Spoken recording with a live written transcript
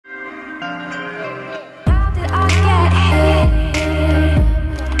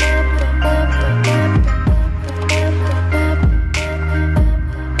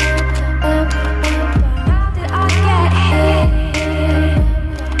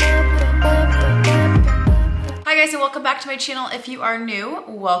guys, and welcome back to my channel. If you are new,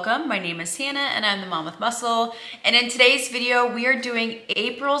 welcome. My name is Hannah and I'm the mom with muscle. And in today's video, we are doing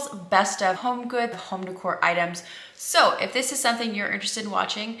April's best of HomeGoods home decor items. So if this is something you're interested in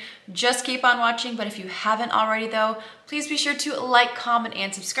watching, just keep on watching. But if you haven't already though, please be sure to like, comment,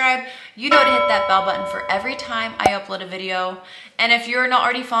 and subscribe. You know to hit that bell button for every time I upload a video. And if you're not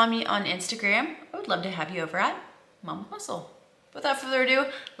already following me on Instagram, I would love to have you over at Mom with Muscle. Without further ado,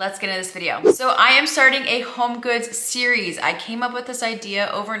 let's get into this video. So I am starting a HomeGoods series. I came up with this idea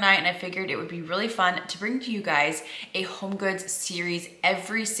overnight and I figured it would be really fun to bring to you guys a HomeGoods series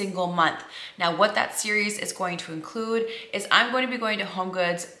every single month. Now what that series is going to include is I'm going to be going to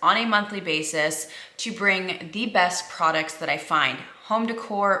HomeGoods on a monthly basis to bring the best products that I find. Home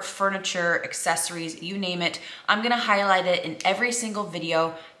decor, furniture, accessories, you name it. I'm gonna highlight it in every single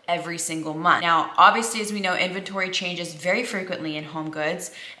video every single month. Now, obviously, as we know, inventory changes very frequently in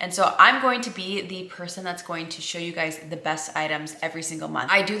HomeGoods. And so I'm going to be the person that's going to show you guys the best items every single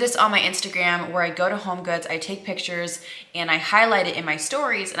month. I do this on my Instagram where I go to HomeGoods, I take pictures and I highlight it in my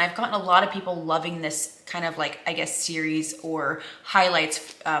stories. And I've gotten a lot of people loving this kind of like, I guess, series or highlights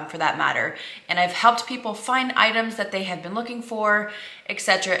for that matter. And I've helped people find items that they have been looking for,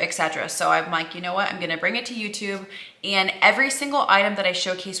 etc., etc. So I'm like, you know what? I'm gonna bring it to YouTube, and every single item that I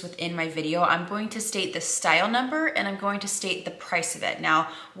showcase within my video, I'm going to state the style number and I'm going to state the price of it. Now,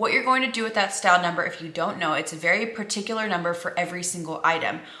 what you're going to do with that style number, if you don't know, it's a very particular number for every single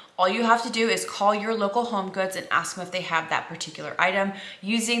item. All you have to do is call your local HomeGoods and ask them if they have that particular item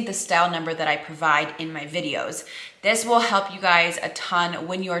using the style number that I provide in my videos. This will help you guys a ton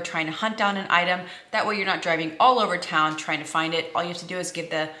when you are trying to hunt down an item. That way you're not driving all over town trying to find it. All you have to do is give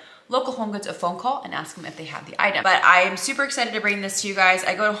the local HomeGoods a phone call and ask them if they have the item. But I am super excited to bring this to you guys.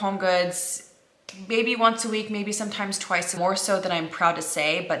 I go to HomeGoods maybe once a week, maybe sometimes twice, more so than I'm proud to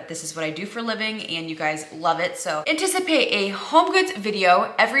say, but this is what I do for a living and you guys love it. So anticipate a HomeGoods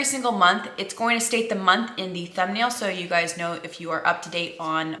video every single month. It's going to state the month in the thumbnail so you guys know if you are up to date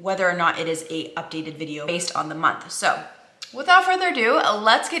on whether or not it is a updated video based on the month. So without further ado,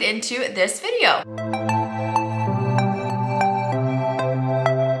 let's get into this video.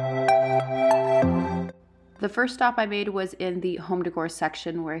 The first stop I made was in the home decor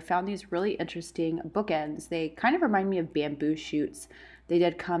section where I found these really interesting bookends. They kind of remind me of bamboo shoots. They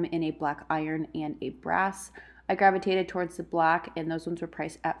did come in a black iron and a brass. I gravitated towards the black and those ones were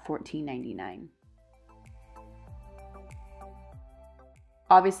priced at $14.99.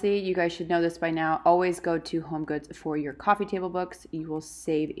 Obviously, you guys should know this by now. Always go to HomeGoods for your coffee table books. You will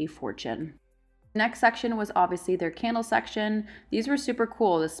save a fortune. The next section was obviously their candle section. These were super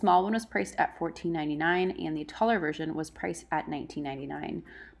cool. The small one was priced at $14.99 and the taller version was priced at $19.99.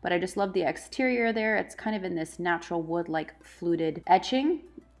 But I just love the exterior there. It's kind of in this natural wood-like fluted etching.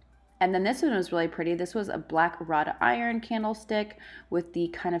 And then this one was really pretty. This was a black wrought iron candlestick with the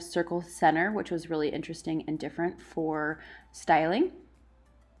kind of circle center, which was really interesting and different for styling.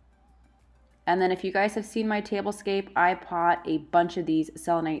 And then if you guys have seen my tablescape, I bought a bunch of these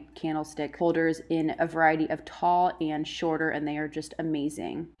selenite candlestick holders in a variety of tall and shorter, and they are just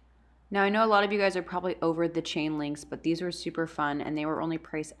amazing. Now I know a lot of you guys are probably over the chain links, but these were super fun and they were only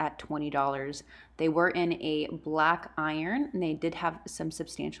priced at $20. They were in a black iron and they did have some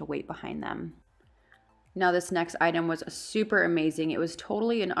substantial weight behind them. Now this next item was super amazing. It was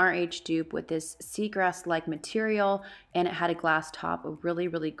totally an RH dupe with this seagrass-like material and it had a glass top, a really,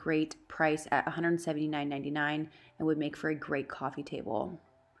 really great price at $179.99 and would make for a great coffee table.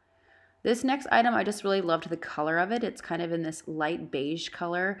 This next item, I just really loved the color of it. It's kind of in this light beige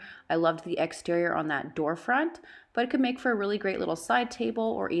color. I loved the exterior on that door front, but it could make for a really great little side table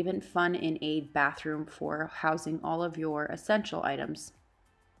or even fun in a bathroom for housing all of your essential items.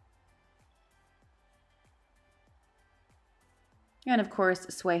 And of course,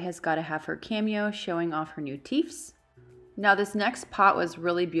 Sway has got to have her cameo showing off her new teeths. Now this next pot was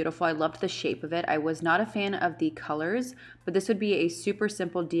really beautiful. I loved the shape of it. I was not a fan of the colors, but this would be a super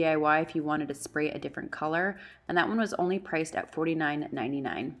simple DIY if you wanted to spray a different color. And that one was only priced at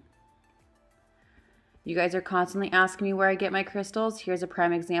 $49.99. You guys are constantly asking me where I get my crystals. Here's a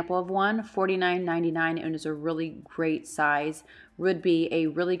prime example of one, $49.99, and is a really great size. Would be a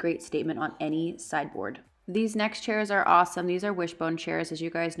really great statement on any sideboard. These next chairs are awesome. These are wishbone chairs, as you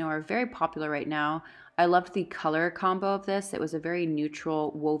guys know, are very popular right now. I loved the color combo of this. It was a very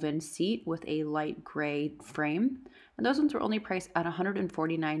neutral woven seat with a light gray frame. And those ones were only priced at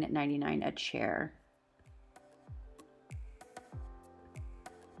 $149.99 a chair.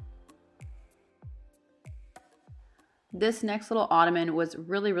 This next little ottoman was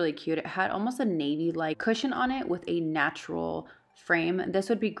really, really cute. It had almost a navy-like cushion on it with a natural frame. This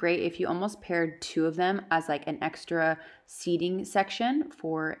would be great if you almost paired two of them as like an extra seating section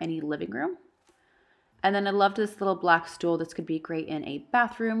for any living room. And then I loved this little black stool. This could be great in a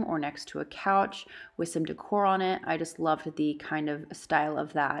bathroom or next to a couch with some decor on it. I just loved the kind of style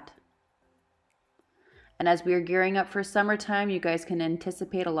of that. And as we are gearing up for summertime, you guys can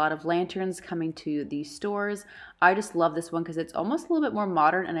anticipate a lot of lanterns coming to these stores. I just love this one because it's almost a little bit more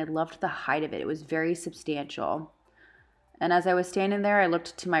modern, and I loved the height of it. It was very substantial. And as I was standing there, I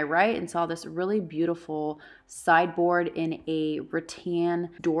looked to my right and saw this really beautiful sideboard in a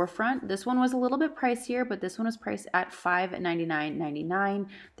rattan door front. This one was a little bit pricier, but this one was priced at $599.99.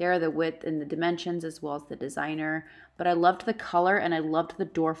 There are the width and the dimensions as well as the designer. But I loved the color and I loved the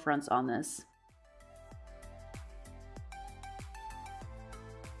door fronts on this.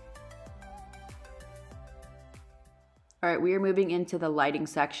 All right, we are moving into the lighting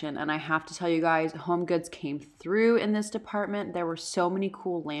section, and I have to tell you guys, Homegoods came through in this department. There were so many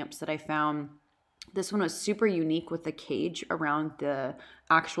cool lamps that I found. This one was super unique with the cage around the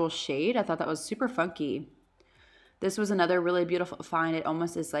actual shade. I thought that was super funky. This was another really beautiful find. It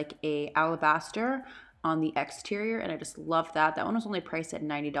almost is like a alabaster on the exterior, and I just loved that. That one was only priced at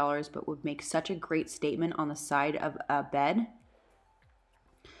 $90, but would make such a great statement on the side of a bed.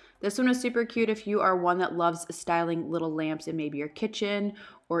 This one is super cute if you are one that loves styling little lamps in maybe your kitchen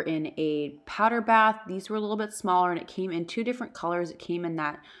or in a powder bath. These were a little bit smaller, and it came in two different colors. It came in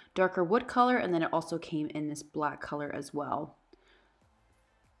that darker wood color, and then it also came in this black color as well.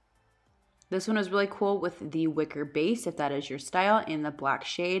 This one was really cool with the wicker base, if that is your style, and the black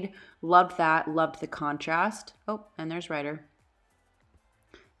shade. Loved that, loved the contrast. Oh, and there's Ryder.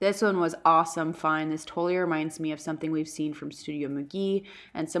 This one was awesome find. This totally reminds me of something we've seen from Studio McGee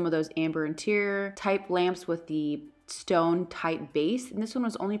and some of those amber interior type lamps with the stone type base. And this one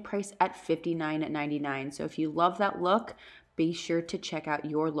was only priced at $59.99. So if you love that look, be sure to check out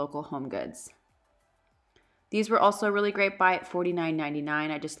your local Homegoods. These were also a really great buy at $49.99.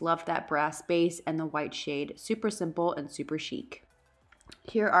 I just loved that brass base and the white shade. Super simple and super chic.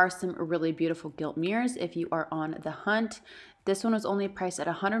 Here are some really beautiful gilt mirrors if you are on the hunt. This one was only priced at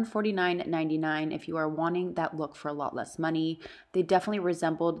 $149.99 if you are wanting that look for a lot less money. They definitely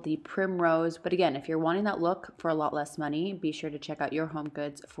resembled the Primrose, but again, if you're wanting that look for a lot less money, be sure to check out your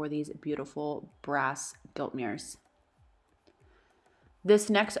Homegoods for these beautiful brass gilt mirrors. This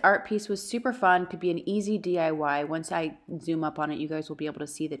next art piece was super fun, could be an easy DIY. Once I zoom up on it, you guys will be able to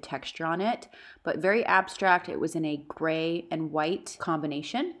see the texture on it, but very abstract. It was in a gray and white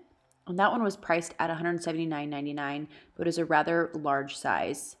combination. And that one was priced at $179.99, but is a rather large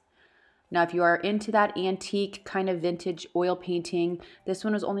size. Now, if you are into that antique kind of vintage oil painting, this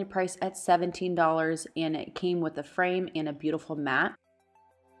one was only priced at $17, and it came with a frame and a beautiful mat.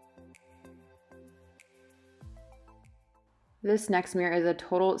 This next mirror is a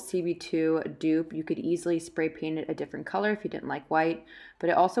total CB2 dupe. You could easily spray paint it a different color if you didn't like white,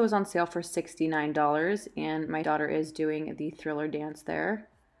 but it also was on sale for $69, and my daughter is doing the Thriller dance there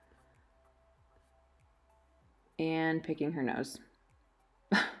and picking her nose.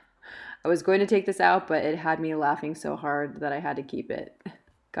 I was going to take this out, but it had me laughing so hard that I had to keep it.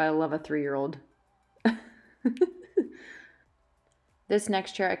 Gotta love a 3-year-old. This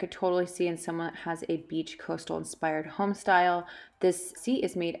next chair I could totally see in someone that has a beach coastal inspired home style. This seat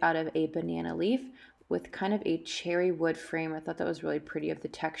is made out of a banana leaf with kind of a cherry wood frame. I thought that was really pretty of the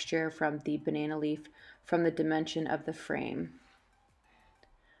texture from the banana leaf from the dimension of the frame.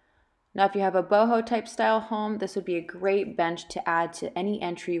 Now, if you have a boho type style home, this would be a great bench to add to any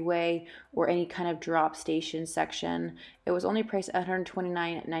entryway or any kind of drop station section. It was only priced at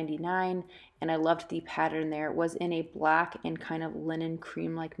 $129.99, and I loved the pattern there. It was in a black and kind of linen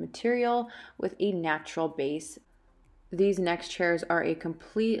cream-like material with a natural base. These next chairs are a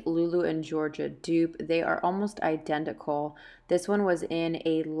complete Lulu and Georgia dupe. They are almost identical. This one was in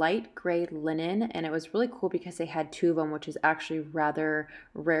a light gray linen, and it was really cool because they had two of them, which is actually rather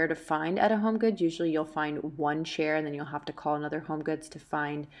rare to find at a HomeGoods. Usually you'll find one chair and then you'll have to call another HomeGoods to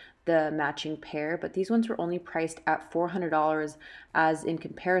find the matching pair, but these ones were only priced at $400 as in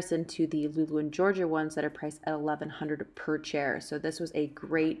comparison to the Lulu and Georgia ones that are priced at $1,100 per chair. So this was a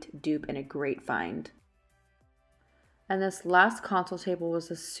great dupe and a great find. And this last console table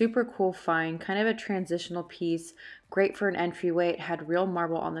was a super cool find, kind of a transitional piece, great for an entryway. It had real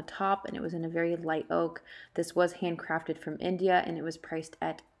marble on the top and it was in a very light oak. This was handcrafted from India and it was priced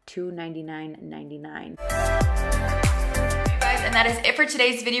at $299.99. And that is it for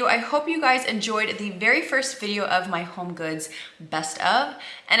today's video. I hope you guys enjoyed the very first video of my HomeGoods best of.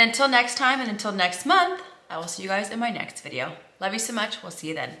 And until next time and until next month, I will see you guys in my next video. Love you so much. We'll see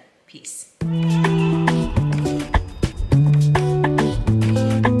you then. Peace.